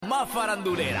más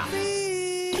farandulera.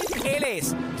 Sí. Él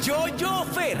es Yoyo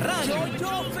Ferran.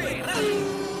 Yoyo Ferran.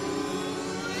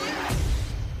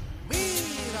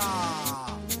 Mira.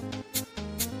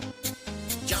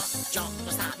 Yo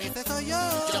lo sabe. Este soy yo.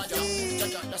 Yo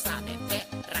lo sabe.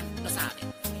 Ferran lo sabe.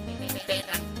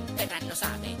 Ferran lo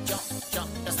sabe. Yo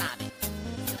lo sabe.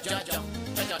 Yo lo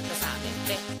sabe.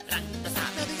 Ferran lo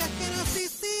sabe. No digas que no, sí,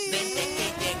 sí. Vente que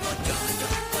llego yo,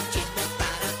 con chismes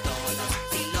para todos.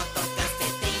 Si lo tocas te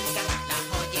trinca, la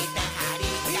joyita es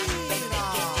jarica. Vente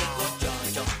que llego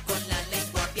yo, con la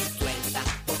lengua bien suelta.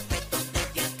 Bofetos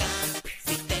desde acá,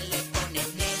 si te le pones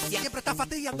necia. Siempre estás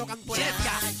fastidiando, cantuecia.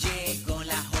 Ya llegó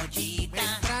la Me joyita,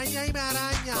 extraña y me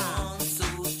araña. con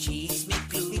su chisme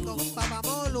Y con club.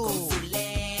 papamolu. Con su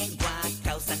lengua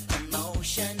causa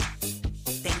commotion.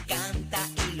 Te encanta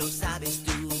y lo sabes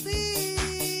tú.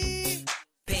 Sí.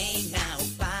 Peinao,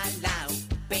 palao,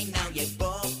 peinao y el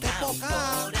boca. Boca.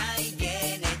 Por ahí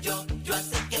viene yo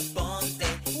así que ponte.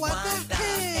 What the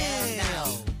hell? now?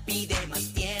 Pide más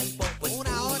tiempo, pues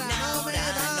Una hora no me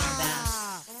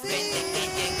da. Vente que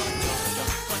llego yo,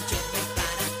 con chismes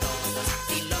para todos.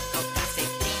 Si lo tocas se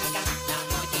trinca, la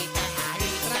joyita es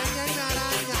jarica. Extraña y me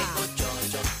araña. Llego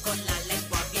yo, con la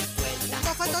lengua bien suelta. Un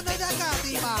bofetón desde acá,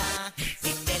 tipa.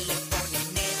 Si te le pones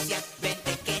necia,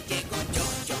 vente que llego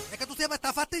yo. Es que tú siempre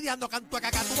estás fastidiando, cantueca,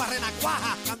 cantúa,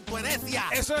 renacuaja, cantuenecia.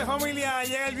 Eso es, familia,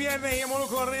 llega el viernes y en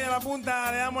Molusco Rey de la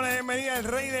Punta le damos la bienvenida al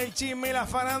rey del chisme y la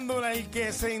farándula, el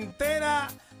que se entera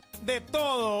de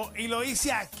todo y lo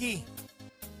dice aquí,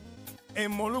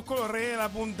 en Molusco Los Reyes de la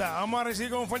Punta. Vamos a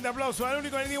recibir con un fuerte aplauso al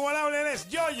único e inigualable, él es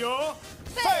Yoyo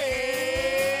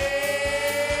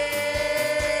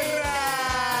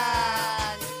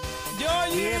Ferran.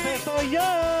 Yoyi. Y ese soy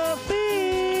yo,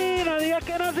 sí, no digas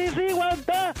que no, sí, sí,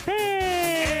 aguanta.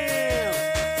 El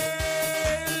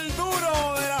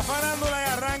duro de la farándula y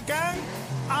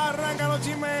arrancan los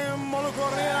chismes en Molusco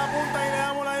Rey de la Punta y le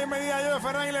damos la bienvenida a Yoyo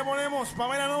Ferran y le ponemos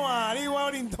Pamela Noa, Ali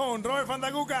Warrington, Robert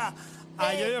Fantacuca,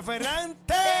 a Yoyo Ferran.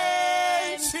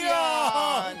 ¡Tensión!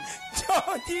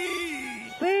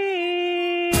 ¡Yoyi!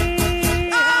 Sí.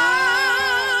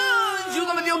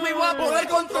 Ayúdame, Dios mío, a poder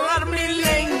controlar mi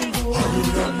lengua.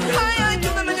 Ay,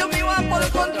 ayúdame, Dios mío, a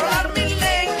poder controlar mi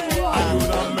lengua.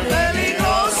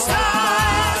 Peligrosa,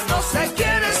 no se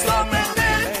quiere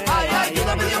someter. Ay,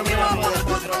 ayúdame, Dios mío, a poder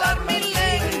controlar mi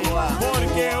lengua.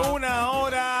 Porque una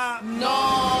hora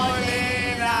No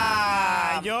le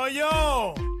da.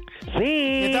 Yoyo. Sí.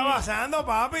 ¿Qué está pasando,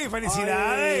 papi?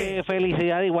 ¡Felicidades! Ay,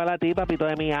 felicidades igual a ti, papito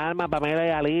de mi alma, Pamela y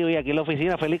Alío, y aquí en la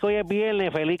oficina. Feliz que hoy es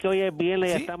viernes,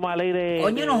 ya ¿Sí? estamos a ley de...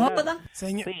 Coño, no jodan.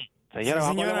 Señor. Sí. Señora, Sí,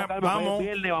 vamos, señora, con calma, vamos. hoy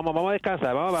es viernes, vamos a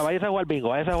descansar, váyase a jugar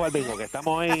bingo, que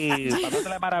estamos ahí pasándote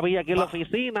la maravilla aquí en la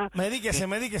oficina. Medíquese,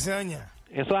 doña.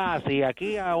 Eso es así,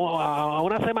 aquí a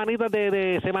una semanita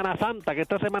de Semana Santa, que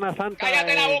esta Semana Santa...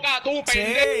 ¡Cállate la boca tú, Sí,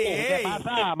 pendejo! ¿Qué ey.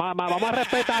 pasa? Vamos a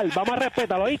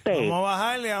respetar, ¿lo oíste? Vamos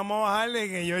a bajarle,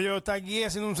 que Yoyo está aquí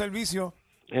haciendo un servicio.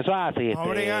 Eso es así, Vamos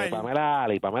a bregar.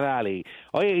 Pamela Ali.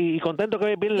 Oye, y contento que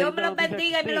hoy es viernes. Dios me los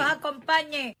bendiga y me los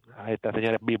acompañe. Esta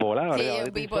señora es bipolar. Sí,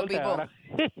 ahora bipo. ahora.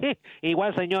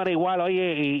 Igual, señora, igual.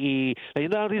 Oye, y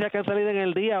leyendo las noticias que han salido en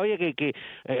el día, oye, que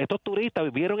estos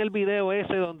turistas vieron el video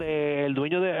ese donde el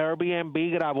dueño de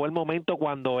Airbnb grabó el momento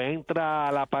cuando entra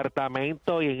al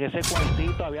apartamento y en ese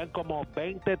cuartito habían como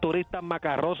 20 turistas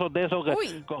macarrosos de esos que,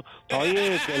 Uy.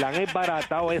 oye, que le han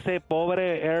embaratado ese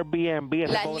pobre Airbnb.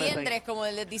 Ese Las pobre liendres, como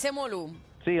les dice Molu.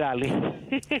 Sí, dale.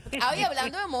 Ah, oye,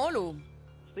 hablando de Molu,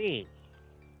 Sí.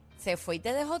 ¿se fue y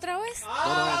te dejó otra vez?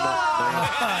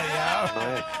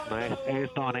 No es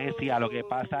eso, Necia. Lo que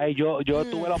pasa es yo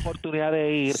tuve la oportunidad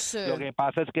de ir. Sí. Lo que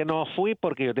pasa es que no fui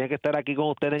porque yo tenía que estar aquí con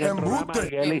ustedes en el programa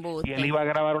Embuste. y él iba a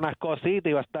grabar unas cositas,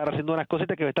 iba a estar haciendo unas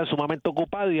cositas que iba a estar sumamente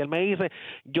ocupado y él me dice,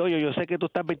 yo sé que tú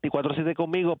estás 24/7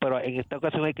 conmigo, pero en esta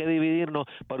ocasión hay que dividirnos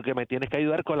porque me tienes que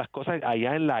ayudar con las cosas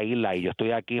allá en la isla y yo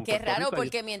estoy aquí en Qué Puerto raro, Rico.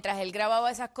 porque mientras él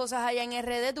grababa esas cosas allá en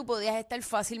RD, tú podías estar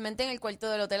fácilmente en el cuarto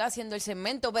del hotel haciendo el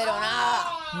segmento, pero nada.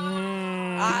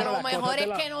 A pero lo las mejor cosas de es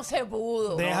la- que no se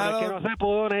pudo. Déjalo. No, es que no se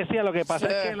pudo, Necia. Lo que pasa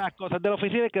Sí. es que las cosas de la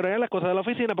oficina, que no eran las cosas de la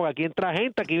oficina, porque aquí entra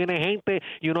gente, aquí viene gente,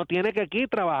 y uno tiene que aquí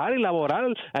trabajar y laborar,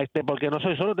 porque no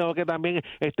soy solo, tengo que también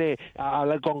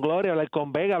hablar con Gloria, hablar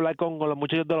con Vega, hablar con los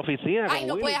muchachos de la oficina. Ay, con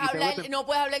no Willy, puedes y tengo hablar, que- no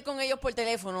puedes hablar con ellos por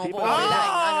teléfono, Sí, por pero- online.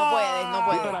 Sí, No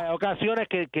pero puedes. hay ocasiones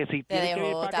que si Te tienes que ir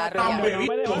dejó, para acá, te arrollado. no me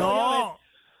dejó arrollado,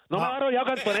 no me ha arrollado,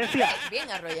 Cantonecia.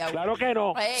 Bien arrollado. Claro que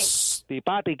no. Ey,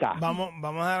 Tipática. Vamos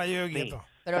a dejar a Yoyo Sí. quieto.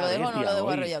 pero lo dejo o no Necia, lo dejo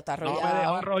oye. arrollado, está No me dejó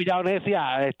arrollado. arrollado,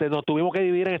 Necia. Nos tuvimos que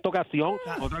dividir en esta ocasión.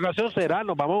 Otra ocasión será,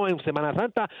 nos vamos en Semana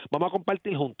Santa, vamos a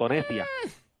compartir juntos, Necia.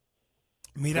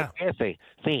 Mira, Ese,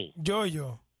 sí.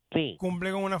 Yoyo, Sí,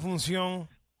 cumple con una función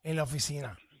en la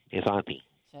oficina. eso es a ti.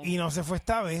 Y no se fue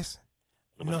esta vez,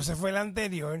 no se fue la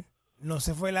anterior, no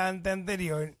se fue la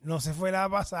anterior, no se fue la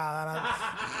pasada.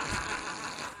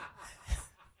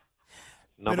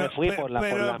 No me fui por la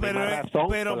misma razón.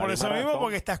 Pero por eso misma mismo, razón.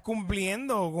 porque estás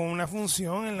cumpliendo con una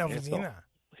función en la oficina.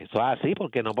 Eso es así,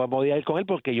 porque no podía ir con él,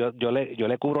 porque yo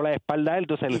le cubro la espalda a él,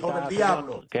 entonces él está...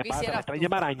 ¿Qué pasa? Me extraña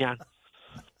maraña.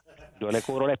 Yo le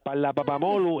cubro la espalda a Papá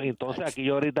Molu, entonces aquí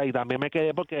yo ahorita, y también me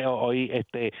quedé porque hoy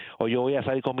yo voy a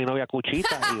salir con mi novia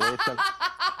Cuchita, y voy a estar...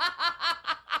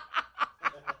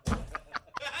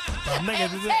 Anda, que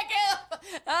tú Se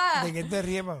quedó. Ah. ¿De qué te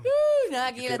ríes, mami? Nada,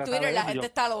 aquí en el Quisiera Twitter saber, la gente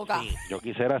está loca. Sí, yo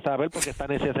quisiera saber por qué esta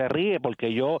necia se ríe,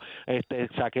 porque yo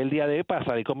saqué el día de hoy para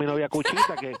salir con mi novia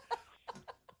Cuchita, que...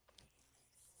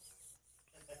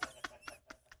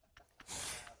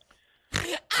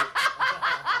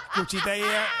 Cuchita y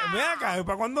ella, ven acá,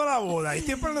 ¿para cuándo la boda? ¿Hay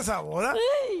tiempo en esa boda?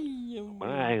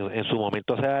 Bueno, en su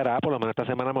momento se dará, por lo menos esta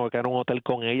semana me voy a quedar en un hotel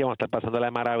con ella, vamos a estar pasándola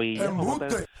de maravilla.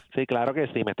 Sí, claro que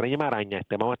sí, me extraña maraña.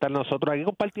 Vamos a estar nosotros aquí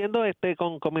compartiendo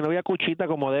con mi novia Cuchita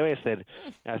como debe ser.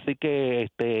 Así que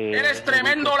Eres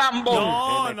tremendo lambón.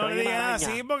 No, me no le extraña digan maraña.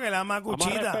 así porque la ama Vamos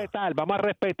Cuchita. a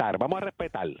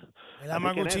respetar. Él ama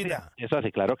Así que, Cuchita. Necia, eso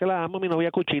así, claro que la amo, mi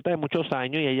novia Cuchita de muchos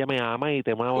años y ella me ama y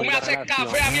tenemos una Tú me bonita haces relación.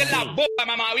 café a mí en la boca,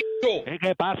 mamabicho.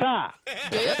 ¿Qué pasa?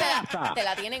 Yo pasa? te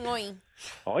la tienen hoy.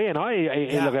 Oye, no,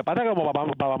 y lo que pasa es que como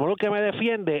Papá Molo que me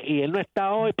defiende y él no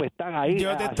está hoy, pues están ahí.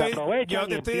 Yo te se aprovechan yo y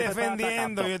te estoy empiezan a estar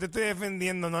defendiendo, atacando. yo te estoy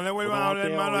defendiendo. No le vuelvan No a hablar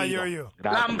te he malo a oído. Yoyo.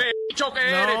 Gracias. Lambecho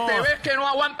que No. eres, te ves que no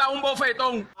aguanta un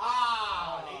bofetón.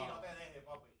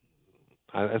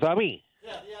 ¿Eso a mí?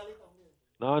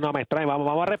 No, me extrae.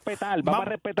 Vamos a respetar. Vamos a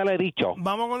respetar el dicho.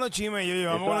 Vamos con los chismes, Yoyo,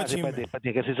 vamos Eso con los así, chismes. pues,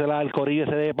 tiene que decirse el corillo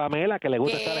ese de Pamela, que le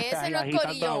gusta estar Que ese no es agitando a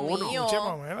corillo uno. mío. Escuche,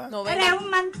 Pamela. No Eres venga. un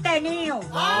mantenido.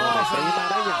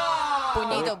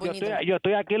 Puñito. Yo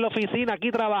estoy aquí en la oficina,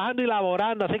 aquí trabajando y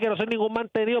laborando, así que no soy ningún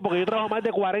mantenido, porque yo trabajo más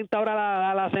de 40 horas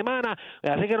a la semana,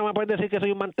 así que no me pueden decir que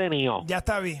soy un mantenido. Ya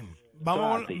está bien.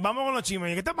 Vamos con los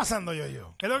chismes. ¿Qué está pasando,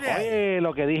 Yoyo? ¿Qué es lo que hay? Oye,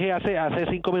 lo que dije hace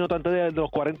 5 minutos antes de los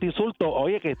 40 insultos,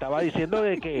 oye, que estaba diciendo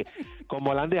de que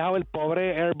como le han dejado el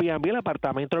pobre Airbnb, el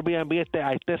apartamento Airbnb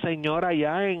a este señor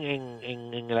allá en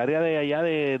el área de allá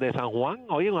de San Juan,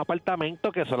 oye, un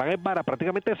apartamento que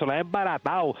prácticamente se lo han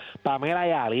desbaratado Pamela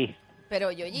y Ali. Pero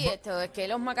Yoyi, esto es que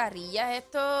los macarrillas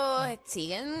estos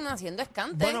siguen haciendo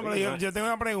escante. Bueno, pero yo tengo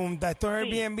una pregunta. ¿Estos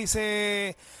Airbnb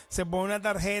se pone una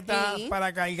tarjeta Sí.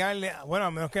 para cargarle? Bueno,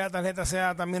 a menos que la tarjeta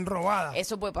sea también robada.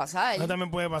 Eso puede pasar. Eso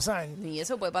también puede pasar. Y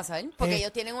eso puede pasar. Porque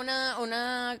ellos tienen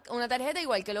una tarjeta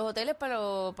igual que los hoteles para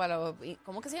los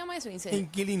 ¿cómo que se llama eso?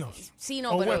 Inquilinos Sí,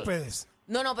 no, o pero... huéspedes.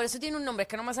 No, pero eso tiene un nombre, es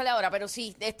que no me sale ahora, pero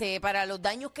sí, para los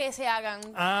daños que se hagan.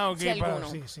 Ah, ok. Si alguno.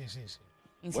 Sí.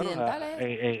 Incidentales.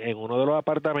 En uno de los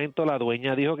apartamentos la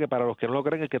dueña dijo que para los que no lo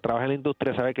creen, el que trabaja en la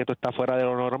industria sabe que esto está fuera de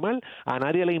lo normal. A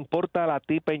nadie le importa la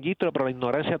tipa en gistro, pero la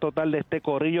ignorancia total de este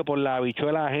corrillo por la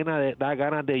habichuela ajena da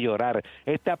ganas de llorar.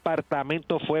 Este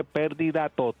apartamento fue pérdida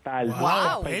total. Wow,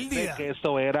 Nunca pensé pérdida. que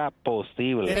eso era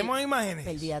posible. ¿Tenemos imágenes?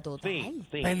 Pérdida total. Sí.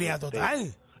 Pérdida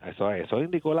total. Eso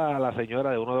indicó la señora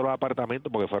de uno de los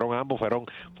apartamentos, porque fueron ambos,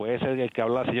 fue ese el que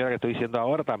habló la señora que estoy diciendo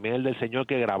ahora, también el del señor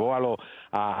que grabó a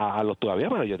los todavía,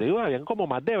 pero yo te digo, habían como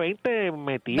más de 20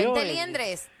 metidos. 20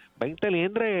 liendres. 20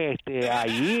 liendres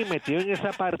allí metidos en ese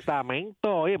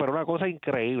apartamento, oye, pero una cosa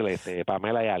increíble,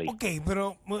 Pamela y Ali. Ok,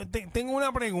 pero tengo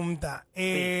una pregunta.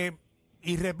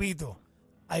 Y repito,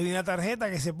 hay una tarjeta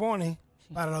que se pone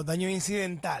para los daños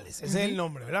incidentales. Ese es el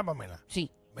nombre, ¿verdad, Pamela? Sí,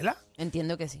 ¿Verdad?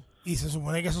 entiendo que sí. Y se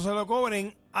supone que eso se lo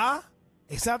cobren a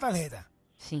esa tarjeta.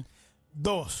 Sí.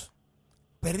 2,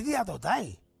 pérdida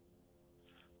total.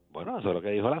 Bueno, eso es lo que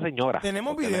dijo la señora.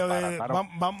 Tenemos Porque video le de... desbarataron.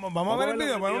 Vamos a ver el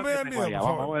video, Vamos a ver el video, por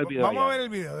favor. vamos a ver el video Vamos a ya. ver el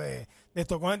video de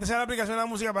esto. Conéctese a la aplicación de la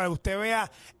música para que usted vea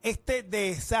este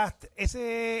desastre.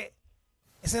 Ese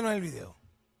no es el video.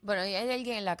 Bueno, y hay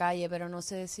alguien en la calle, pero no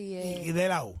sé si es... Y de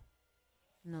la U.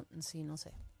 No, sí, no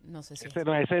sé. No sé si Ese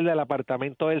no es el del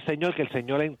apartamento del señor, que el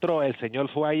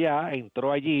señor fue allá,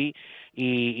 entró allí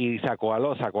y sacó a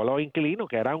los inquilinos,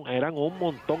 que eran un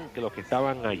montón que los que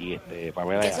estaban allí,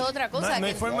 Pamela. Que eso es otra No, cosa. no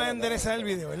hay que- forma de enderezar el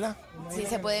video, ¿verdad? Sí,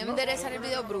 se puede enderezar el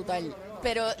video brutal.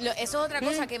 Pero eso es otra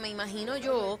cosa que me imagino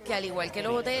yo, que al igual que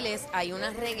los hoteles, hay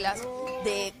unas reglas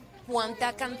de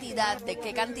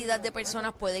qué cantidad de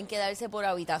personas pueden quedarse por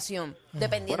habitación,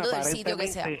 dependiendo del sitio que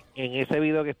sea. En ese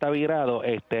video que está virado,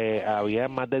 había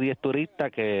más de 10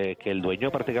 turistas que el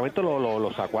dueño prácticamente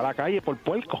lo sacó a la calle por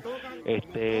puerco. Y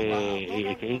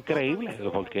que es increíble,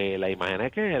 porque la imagen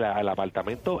es que el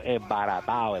apartamento es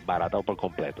baratado por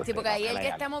completo. Sí, porque ahí el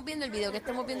video que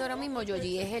estamos viendo ahora mismo,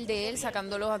 Yoyi, es el de él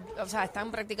sacándolos, o sea,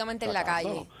 están prácticamente en la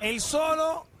calle. Él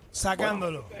solo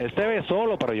sacándolo. Él se ve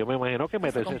solo, pero yo me imagino que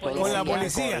meterse con solo la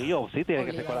policía. Sí, tiene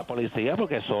que ser con la policía,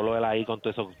 porque solo él ahí con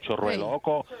todo esos chorros de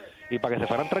locos, y para que se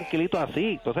fueran tranquilitos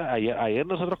así. Entonces, ayer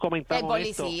nosotros comentamos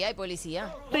Hay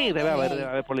policía. Sí, debe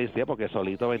haber policía, porque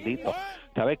solito bendito.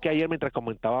 Sabes que ayer, mientras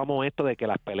comentábamos esto de que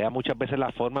las peleas muchas veces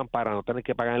las forman para no tener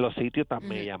que pagar en los sitios,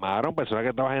 me llamaron personas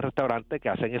que trabajan en restaurantes que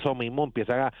hacen eso mismo,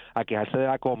 empiezan a quejarse de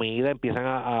la comida, empiezan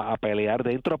a pelear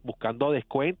dentro, buscando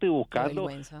descuento y buscando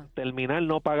terminar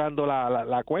no pagando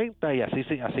la cuenta, y así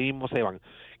mismo se van.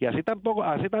 Y así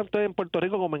tanto en Puerto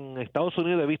Rico como en Estados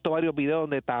Unidos he visto varios videos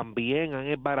donde también han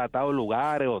desbaratado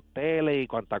lugares, hoteles y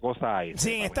cuánta cosa hay.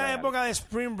 Sí, en esta época de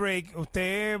Spring Break,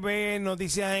 usted ve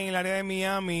noticias en el área de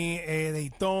Miami,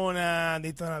 Daytona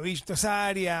Beach, toda esa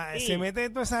área, se mete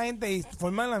toda esa gente y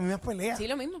forman las mismas peleas. Sí,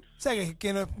 lo mismo. O sea,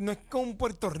 que no es con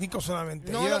Puerto Rico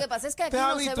solamente. No, lo que pasa es que aquí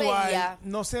no se veía.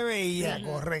 No se veía,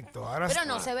 correcto. Ahora pero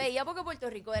no se veía porque Puerto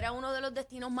Rico era uno de los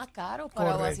destinos más caros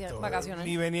para vacacionar.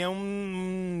 Y venía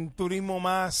un turismo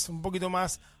un poquito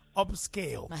más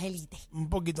upscale. Más elite. Un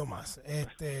poquito más.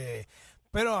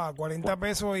 Pero a 40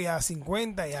 pesos y a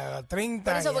 50 y a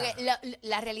 30. Por eso, porque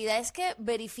la realidad es que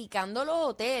verificando los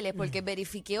hoteles, porque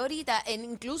verifiqué ahorita,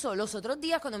 incluso los otros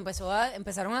días cuando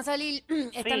empezaron a salir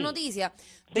estas noticias,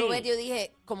 yo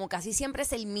dije, como casi siempre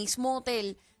es el mismo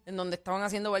hotel en donde estaban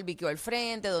haciendo barbecue al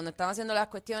frente, donde estaban haciendo las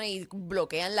cuestiones y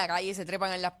bloquean la calle y se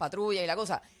trepan en las patrullas y la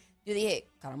cosa. Yo dije,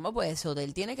 caramba, pues ese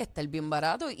hotel tiene que estar bien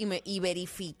barato, y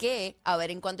verifiqué a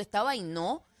ver en cuánto estaba y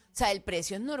no. O sea, el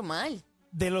precio es normal.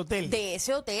 Del hotel. De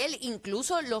ese hotel,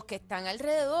 incluso los que están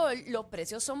alrededor, los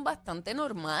precios son bastante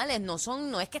normales, no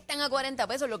es que estén a 40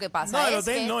 pesos, lo que pasa el es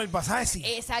hotel que... no, el pasaje sí.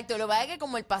 Exacto, lo que pasa es que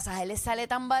como el pasaje les sale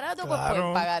tan barato, pues Claro.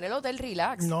 pueden pagar el hotel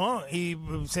relax. No, y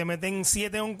se meten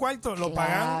 7 en un cuarto, lo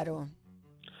pagan. Claro.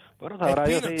 Bueno, sabrá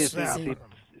Dios Peanuts,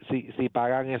 si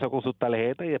pagan eso con sus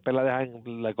tarjetas y después la dejan,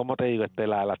 ¿cómo te digo?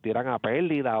 Las tiran a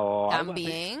pérdida o algo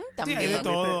así. Sí, hay de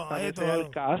todo, hay de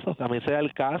todo. También sea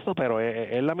el caso, pero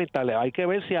es lamentable. Hay que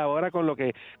ver si ahora con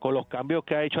los cambios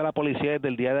que ha hecho la policía desde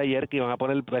el día de ayer, que iban a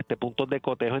poner puntos de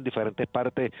cotejo en diferentes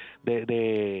partes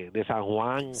de San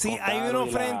Juan. Sí, Condado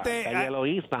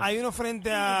hay uno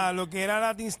frente a lo que era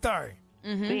Latin Star.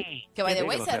 Sí, que by the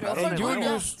way cerró el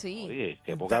Julius. Sí. Oye,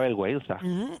 qué poca vergüenza.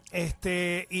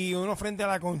 Y uno frente a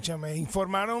la Concha. Me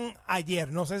informaron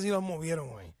ayer, no sé si los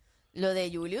movieron hoy. Lo de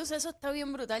Julius, eso está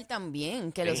bien brutal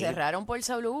también, que lo cerraron por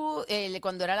salud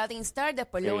cuando era Latin Star,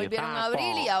 después lo volvieron a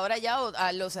abrir y ahora ya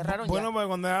lo cerraron. Bueno, pues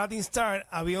cuando era Latin Star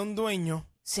había un dueño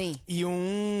y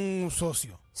un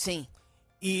socio. Sí.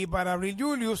 Y para abrir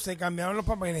Julius se cambiaron los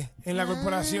papeles en la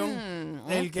corporación.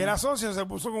 El que era socio se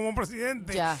puso como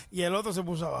presidente y el otro se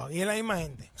puso abajo. Y es la misma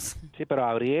gente. Sí, pero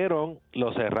abrieron,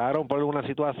 lo cerraron por alguna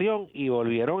situación y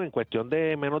volvieron, en cuestión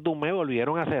de menos de un mes,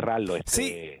 volvieron a cerrarlo.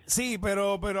 Sí,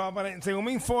 pero según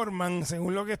me informan,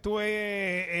 según lo que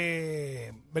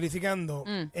estuve verificando,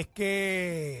 es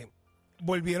que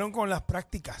volvieron con las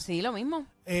prácticas. Sí, lo mismo.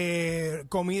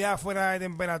 Comida fuera de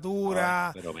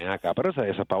temperatura. Pero ven acá, pero eso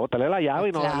es para botarle la llave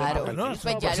y no claro. darle No,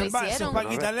 pues ya lo hicieron. Eso es para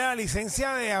quitarle la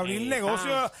licencia de abrir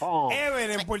negocios ever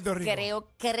en Puerto Rico.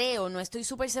 Creo, no estoy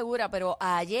súper segura, pero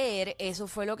ayer eso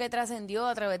fue lo que trascendió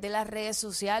a través de las redes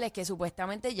sociales, que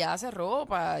supuestamente ya cerró,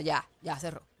 ya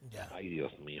cerró. Ay,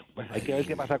 Dios mío. Pues hay que ver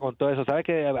qué pasa con todo eso. ¿Sabes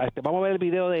qué? Vamos a ver el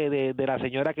video de la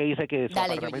señora que dice que su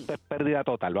apartamento es pérdida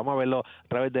total. Vamos a verlo a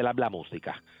través de la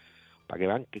música, para que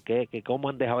vean que cómo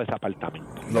han dejado ese apartamento.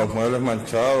 Los muebles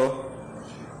manchados,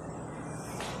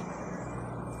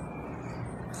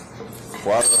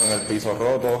 cuadros en el piso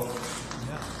roto.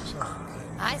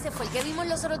 Ese fue el que vimos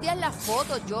los otros días las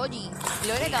fotos, Yoyi.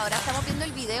 Lo que ahora estamos viendo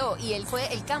el video y él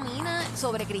camina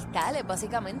sobre cristales,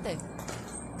 básicamente.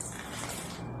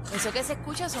 Eso que se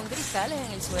escucha son cristales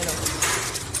en el suelo.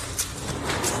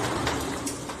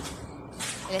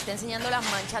 Él está enseñando las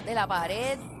manchas de la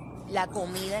pared, la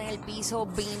comida en el piso,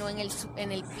 vino en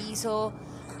el piso,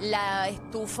 la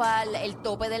estufa, el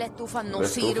tope de la estufa no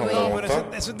sirve. No, pero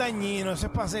eso es dañino, eso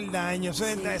es para hacer daño,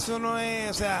 eso no es,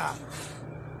 o sea...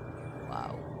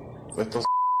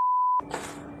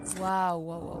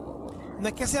 Wow. No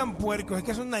es que sean puercos, es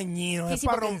que son dañinos, es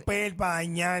para romper, para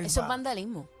dañar. Eso es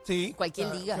vandalismo. Sí.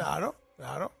 Cualquier liga.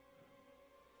 Claro.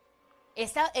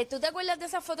 ¿Tú te acuerdas de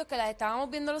esas fotos que las estábamos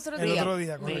viendo los otros El días? otro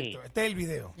día, correcto. Sí. Este es el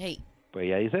video. Hey. Pues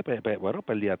ella dice, bueno,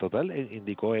 pérdida total,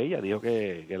 indicó ella, dijo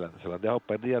que se la han dejado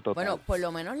pérdida total. Bueno, por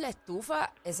lo menos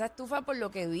esa estufa por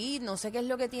lo que vi, no sé qué es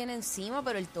lo que tiene encima,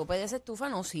 pero el tope de esa estufa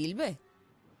no sirve.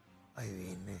 Ay,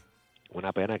 vine.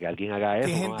 Una pena que alguien haga eso.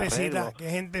 Qué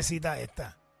gentecita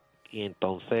esta. Y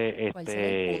entonces, ¿Cuál será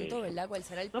el punto, verdad? ¿Cuál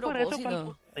será el No, pero eso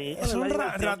propósito? Es un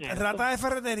rata de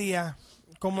ferretería.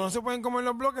 Como no se pueden comer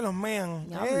los bloques, los mean.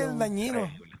 Diablo. Es dañino.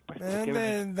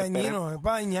 Pues, Dañino. Es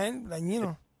para dañar,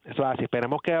 dañino. Eso así,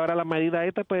 esperemos que ahora las medidas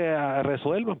estas pues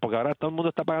resuelvan, porque ahora todo el mundo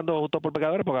está pagando justo por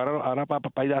pecadores, porque ahora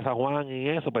para ir a San Juan y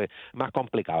eso, pues más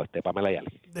complicado Pamela y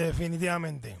Ali.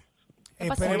 Definitivamente. ¿Qué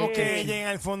pasó? Esperemos Oye. que lleguen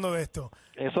al fondo de esto.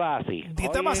 Eso es así. ¿Qué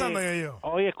está pasando, yo?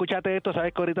 Oye, escúchate esto,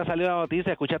 sabes que ahorita salió la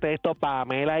noticia, escúchate esto,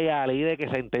 Pamela y Ali, de que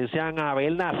sentencian a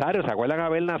Abel Nazario. ¿Se acuerdan a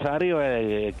Abel Nazario,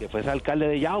 que fue ese alcalde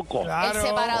de Yauco? Claro. El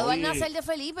separado al Oye. nacer de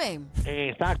Felipe.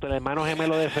 Exacto, el hermano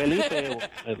gemelo de Felipe,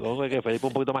 entonces que Felipe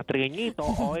un poquito más trigueñito.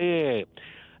 Oye,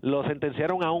 lo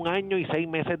sentenciaron a 1 año y 6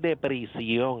 meses de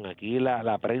prisión. Aquí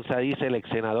la prensa dice el ex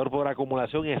senador por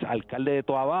acumulación y es alcalde de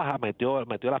Toa Baja, metió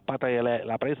las patas de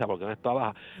la prensa porque no es Toa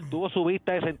Baja. Tuvo su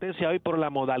vista de sentencia hoy por la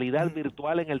modalidad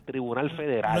virtual en el Tribunal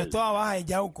Federal. No es toda baja, es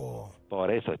Yauco.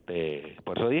 Por eso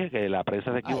dije que la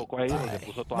prensa se equivocó ahí y se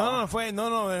puso Toa Baja.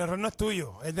 No, el error no es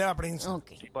tuyo, es de la prensa.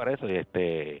 Ok. Sí, por eso,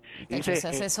 dice, Esa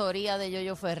asesoría de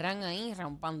Yoyo Ferran ahí,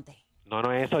 rampante.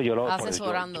 no es eso, yo lo... Estás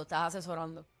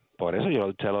asesorando. Por eso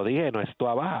yo se lo dije, no es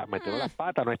Toa Baja, metió las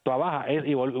patas, no es Toa Baja,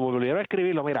 y volvieron a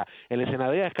escribirlo, mira, el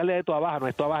senador y alcalde de Toa Baja, no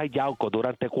es Toa Baja, es Yauco.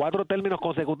 Durante 4 términos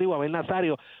consecutivos, Abel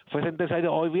Nazario fue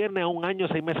sentenciado hoy viernes a 1 año y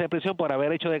 6 meses de prisión por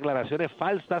haber hecho declaraciones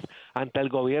falsas ante el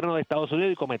gobierno de Estados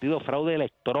Unidos y cometido fraude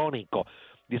electrónico.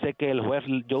 Dice que el juez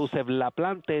Joseph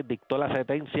Laplante dictó la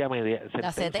sentencia.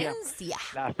 La sentencia.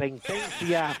 La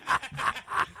sentencia.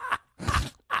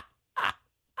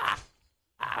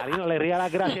 Ari, no le ría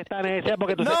las gracias a esta necia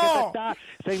porque tú sabes que tú estás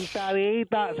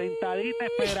sentadita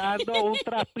esperando un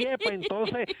traspié para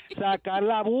entonces sacar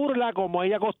la burla como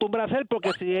ella acostumbra hacer,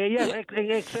 porque si ella es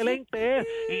excelente es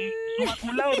y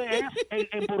su lado es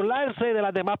en burlarse de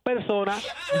las demás personas.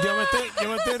 Yo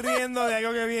me estoy riendo de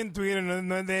algo que vi en Twitter,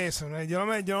 no es de eso. Yo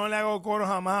no le hago coro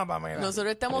jamás a Pamela.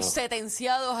 Nosotros estamos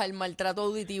sentenciados al maltrato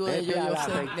auditivo de Yoyo.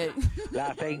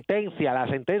 La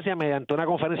sentencia mediante una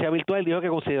conferencia virtual dijo que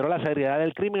consideró la seriedad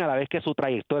del crimen a la vez que su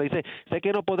trayectoria. Dice, sé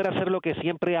que no podré hacer lo que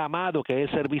siempre he amado, que es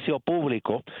el servicio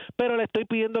público, pero le estoy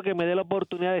pidiendo que me dé la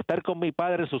oportunidad de estar con mi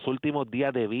padre en sus últimos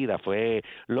días de vida. Fue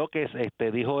lo que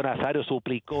dijo Nazario,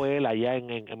 suplicó él allá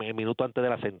en minuto antes de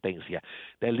la sentencia.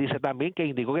 Él dice también que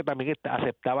indicó que también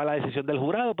aceptaba la decisión del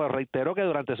jurado, pero reiteró que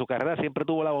durante su carrera siempre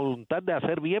tuvo la voluntad de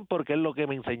hacer bien porque es lo que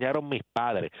me enseñaron mis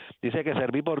padres. Dice que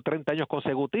serví por 30 años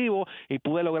consecutivos y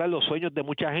pude lograr los sueños de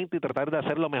mucha gente y tratar de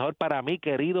hacer lo mejor para mi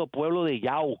querido pueblo de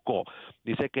Yauco.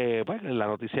 Dice que, bueno, la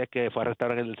noticia es que fue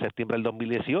arrestado en el septiembre del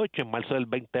 2018, en marzo del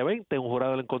 2020, un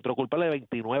jurado le encontró culpable de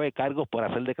 29 cargos por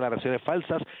hacer declaraciones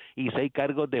falsas y 6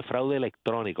 cargos de fraude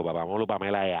electrónico. Vámonos,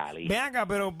 Pamela y Ali. Ven acá,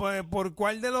 pero ¿por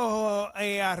cuál de los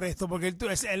arrestos? Porque él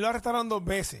lo arrestaron 2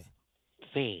 veces.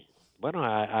 Sí. Bueno,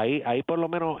 ahí por lo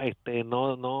menos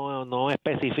no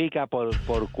especifica por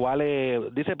cuál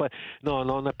dice, pues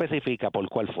no especifica por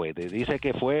cuál fue. Dice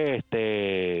que fue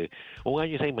 1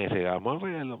 año y 6 meses. A lo mejor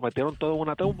lo metieron todo en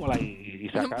una tómbola y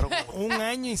sacaron 1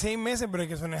 año y 6 meses, pero es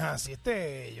que eso no es así.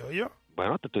 Yo.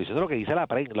 Bueno, te estoy diciendo lo que dice la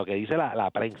prensa, lo que dice la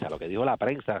prensa, lo que dijo la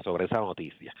prensa sobre esa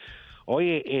noticia.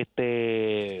 Oye,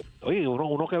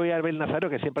 uno que veía a Abel Nazario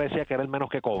que siempre decía que era el menos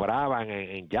que cobraban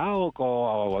en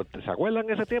Yauco, ¿se acuerdan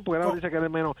en ese tiempo? Dice que era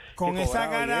el menos con que esa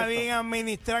cobraba cara y eso. bien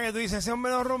administrada que tú dices, ese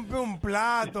hombre no rompe un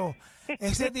plato,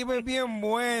 ese tipo es bien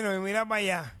bueno y mira para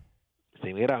allá.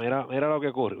 Sí, mira lo que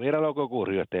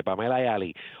ocurrió, Pamela y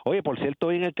Ali. Oye, por cierto,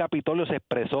 hoy en el Capitolio se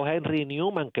expresó Henry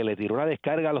Newman, que le tiró una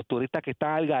descarga a los turistas que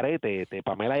están al garete,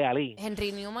 Pamela y Ali.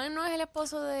 Henry Newman no es el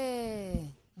esposo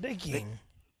de... ¿De quién?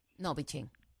 No, pichín.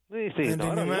 Sí,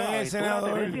 no, el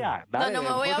senador. No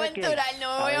me voy a aventurar.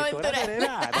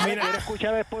 Quiero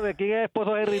escuchar después de quién es el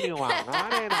esposo de Henry Newman.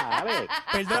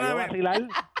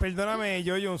 Perdóname,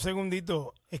 yo un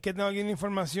segundito. Es que tengo aquí una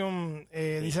información.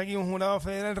 Dice aquí un jurado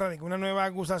federal radicó una nueva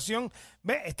acusación.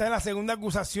 Esta es la segunda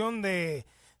acusación de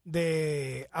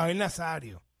Abel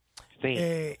Nazario. Sí.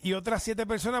 Y otras 7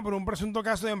 personas por un presunto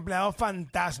caso de empleados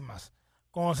fantasmas,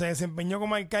 cuando se desempeñó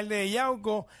como alcalde de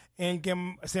Yauco, en el que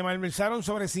se malversaron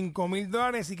sobre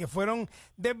 $5,000 y que fueron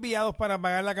desviados para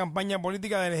pagar la campaña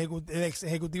política del ex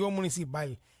ejecutivo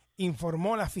municipal,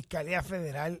 informó la Fiscalía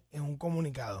Federal en un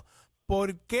comunicado.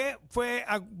 ¿Por qué fue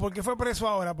preso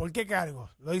ahora? ¿Por qué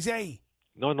cargos? ¿Lo dice ahí?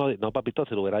 No, papito,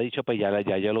 si lo hubiera dicho, pues ya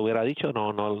lo hubiera dicho,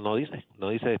 no dice.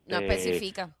 No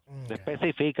especifica. No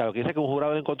especifica. Lo que dice es que un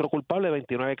jurado le encontró culpable de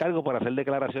 29 cargos por hacer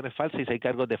declaraciones falsas y 6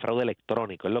 cargos de fraude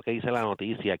electrónico. Es lo que dice la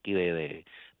noticia aquí de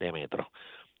Metro.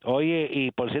 Oye,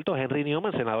 y por cierto, Henry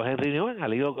Newman, senador Henry Newman,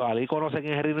 Ali conoce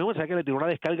quién es Henry Newman, o sea que le tiró una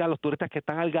descarga a los turistas que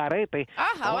están al garete.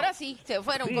 Ahora sí, se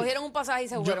fueron, cogieron un pasaje y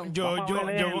se fueron.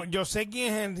 Yo sé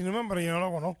quién es Henry Newman, pero yo no lo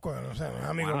conozco, no sé, no es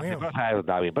amigo mío.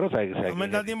 Está bien, pero no me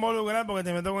da tiempo a involucrar porque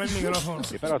te meto con el micrófono.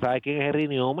 Sí, pero ¿sabe quién es Henry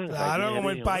Newman? Claro,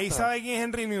 como el país sabe quién es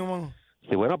Henry Newman.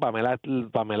 Sí, bueno, Pamela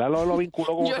lo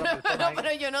vinculó con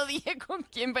pero yo no dije con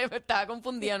quién, me estaba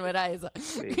confundida, no era esa.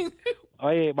 Sí.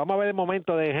 Oye, vamos a ver el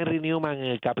momento de Henry Newman en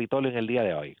el Capitolio en el día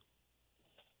de hoy.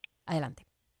 Adelante.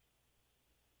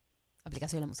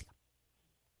 Aplicación de la música.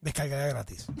 Descarga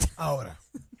gratis. Ahora.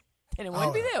 ¿Tenemos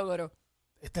el video, Goro?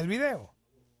 ¿Está el video?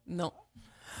 No.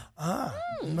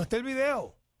 No está el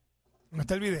video. No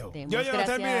está el video. Demos no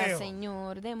está el video.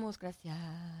 Señor, demos gracias.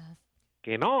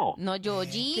 Que no. No,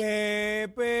 Yogi.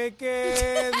 Que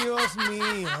peque, Dios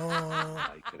mío.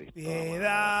 Ay, Cristo,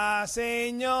 Piedad,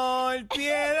 Señor,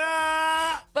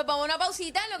 piedad. Pues vamos a una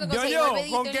pausita en lo que conseguimos Yo,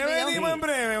 el ¿con pedito qué y el video. venimos en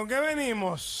breve? ¿Con qué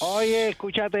venimos? Oye,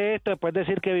 escúchate esto. Después de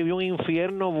decir que vivió un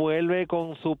infierno, vuelve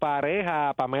con su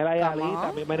pareja, Pamela y Ali.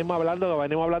 También venimos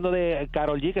hablando de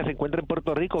Karol G, que se encuentra en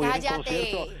Puerto Rico.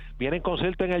 Viene en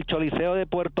concierto en el Choliseo de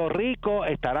Puerto Rico.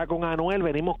 Estará con Anuel.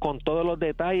 Venimos con todos los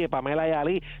detalles, Pamela y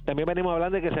Ali. También venimos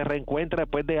hablando de que se reencuentra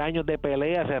después de años de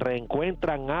pelea. Se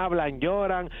reencuentran, hablan,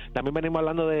 lloran. También venimos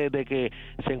hablando de que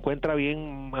se encuentra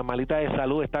bien malita de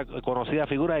salud esta conocida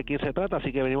figura. ¿De quién se trata?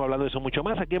 Así que venimos hablando de eso mucho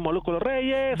más aquí en Molusco Los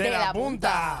Reyes. De la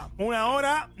punta. Una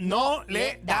hora no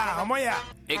le da. Vamos allá.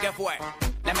 ¿Y qué fue?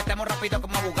 Le metemos rápido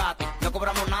como Bugatti. No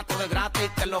cobramos nada de gratis.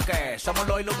 ¿Qué es lo que es? Somos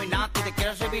los Illuminati. ¿Te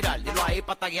quieres ser viral? Dilo ahí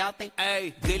pa' taguearte.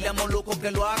 Ey, dile a Moluco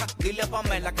que lo haga. Dile a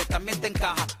Pamela que también te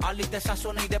encaja. Ali te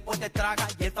sazona y después te traga.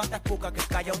 Y el fan te escuca que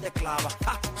calla o te clava.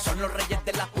 Son los reyes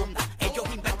de la junta. Ellos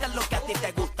inventan lo que a ti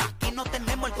te gusta. Aquí no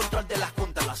tenemos el control de la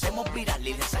junta. Lo hacemos viral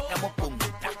y le sacamos punta.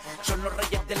 Son los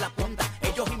reyes de la punta.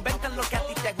 Ellos inventan lo que a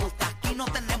ti te gusta. Aquí no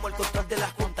tenemos el control de la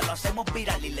junta. Lo hacemos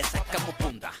viral y le sacamos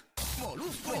punta.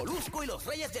 Molusco y los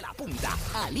Reyes de la Punta,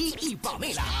 Ali y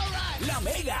Pamela, la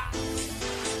Mega.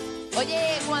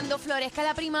 Oye, cuando florezca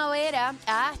la primavera,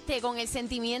 hazte con el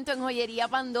sentimiento en Joyería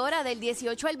Pandora del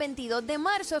 18 al 22 de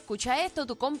marzo. Escucha esto,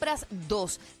 tú compras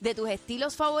 2 de tus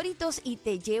estilos favoritos y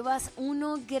te llevas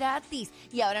uno gratis.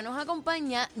 Y ahora nos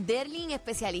acompaña Derlin,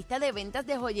 especialista de ventas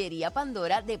de Joyería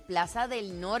Pandora de Plaza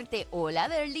del Norte. Hola,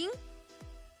 Derlin.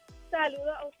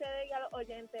 Saludos a ustedes y a los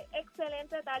oyentes.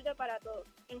 Excelente tarde para todos.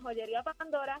 En Joyería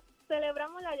Pandora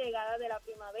celebramos la llegada de la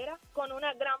primavera con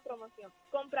una gran promoción.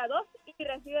 Compra 2 y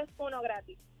recibes uno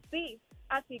gratis. Sí,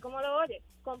 así como lo oyes.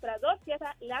 Compra 2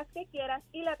 piezas, las que quieras,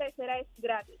 y la tercera es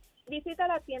gratis. Visita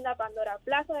la tienda Pandora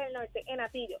Plaza del Norte en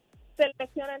Atillo.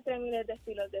 Selecciona entre miles de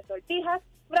estilos de sortijas,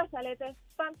 brazaletes,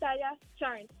 pantallas,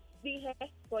 charms, dijes,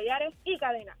 collares y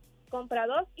cadenas. Compra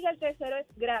 2 y el tercero es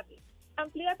gratis.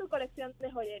 Amplía tu colección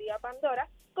de Joyería Pandora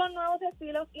con nuevos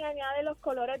estilos y añade los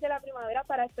colores de la primavera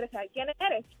para expresar quién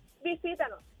eres.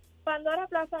 Visítanos, Pandora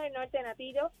Plaza del Norte en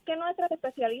Atillo, que nuestros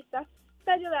especialistas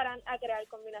te ayudarán a crear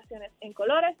combinaciones en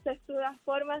colores, texturas,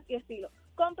 formas y estilos.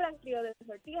 Compra en trío de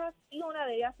sortijas y una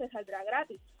de ellas te saldrá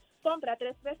gratis. Compra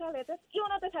 3 brazaletes y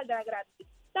uno te saldrá gratis.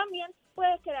 También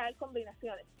puedes crear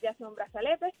combinaciones, ya sea un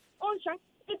brazalete, un shank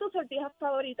y tus sortijas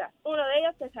favoritas. Uno de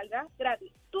ellos te saldrá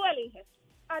gratis. Tú eliges.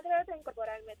 Atrévete a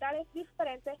incorporar metales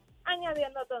diferentes,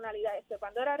 añadiendo tonalidades de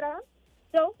Pandora Radiant,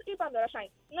 Rose y Pandora Shine.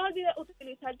 No olvides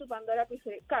utilizar tu Pandora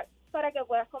Preferred Card para que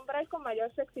puedas comprar con mayor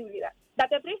flexibilidad.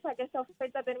 Date prisa que esta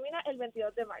oferta termina el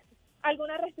 22 de marzo.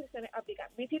 Algunas restricciones aplican.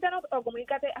 Visítanos o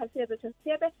comunícate al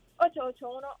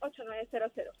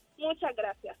 787-881-8900. Muchas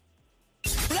gracias.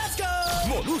 ¡Let's go!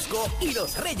 Molusco y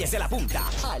los Reyes de la Punta,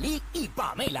 Ali y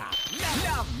Pamela,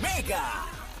 la Mega.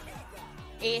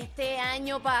 Este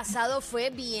año pasado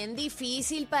fue bien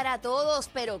difícil para todos,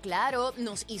 pero claro,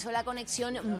 nos hizo la conexión